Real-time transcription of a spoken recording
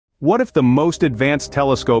What if the most advanced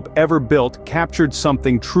telescope ever built captured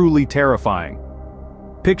something truly terrifying?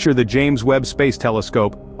 Picture the James Webb Space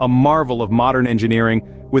Telescope, a marvel of modern engineering,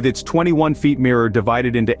 with its 21-feet mirror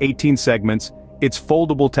divided into 18 segments, its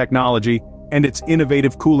foldable technology, and its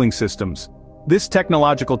innovative cooling systems. This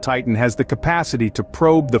technological titan has the capacity to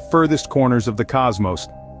probe the furthest corners of the cosmos,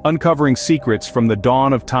 uncovering secrets from the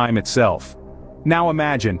dawn of time itself. Now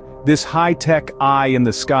imagine, this high-tech eye in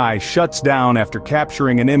the sky shuts down after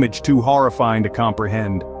capturing an image too horrifying to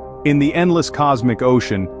comprehend. In the endless cosmic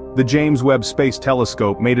ocean, the James Webb Space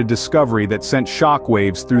Telescope made a discovery that sent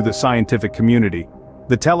shockwaves through the scientific community.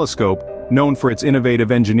 The telescope, known for its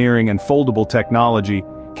innovative engineering and foldable technology,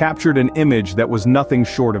 captured an image that was nothing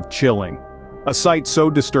short of chilling. A sight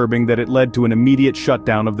so disturbing that it led to an immediate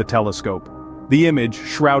shutdown of the telescope. The image,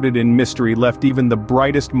 shrouded in mystery, left even the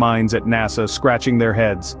brightest minds at NASA scratching their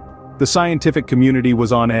heads. The scientific community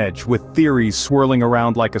was on edge, with theories swirling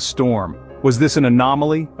around like a storm. Was this an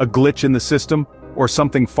anomaly, a glitch in the system, or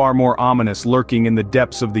something far more ominous lurking in the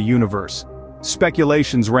depths of the universe?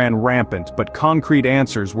 Speculations ran rampant, but concrete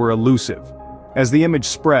answers were elusive. As the image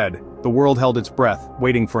spread, the world held its breath,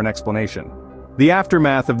 waiting for an explanation. The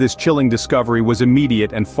aftermath of this chilling discovery was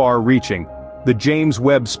immediate and far-reaching. The James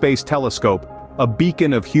Webb Space Telescope, a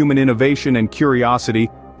beacon of human innovation and curiosity,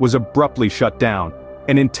 was abruptly shut down.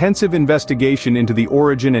 An intensive investigation into the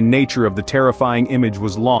origin and nature of the terrifying image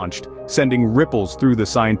was launched, sending ripples through the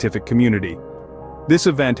scientific community. This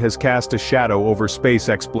event has cast a shadow over space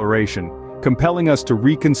exploration, compelling us to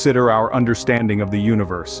reconsider our understanding of the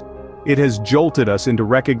universe. It has jolted us into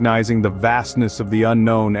recognizing the vastness of the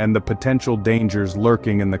unknown and the potential dangers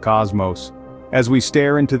lurking in the cosmos. As we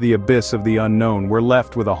stare into the abyss of the unknown, we're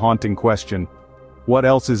left with a haunting question. What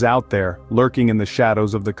else is out there, lurking in the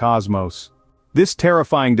shadows of the cosmos? This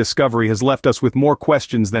terrifying discovery has left us with more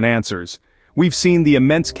questions than answers. We've seen the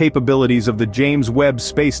immense capabilities of the James Webb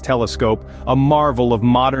Space Telescope, a marvel of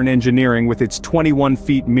modern engineering with its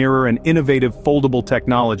 21-feet mirror and innovative foldable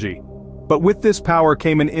technology. But with this power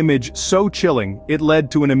came an image so chilling, it led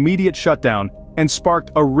to an immediate shutdown and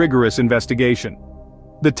sparked a rigorous investigation.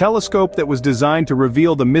 The telescope that was designed to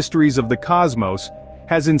reveal the mysteries of the cosmos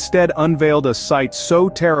has instead unveiled a sight so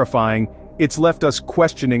terrifying, it's left us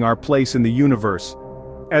questioning our place in the universe.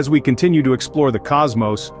 As we continue to explore the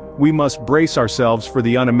cosmos, we must brace ourselves for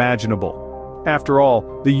the unimaginable. After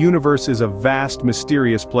all, the universe is a vast,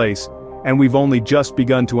 mysterious place, and we've only just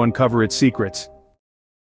begun to uncover its secrets.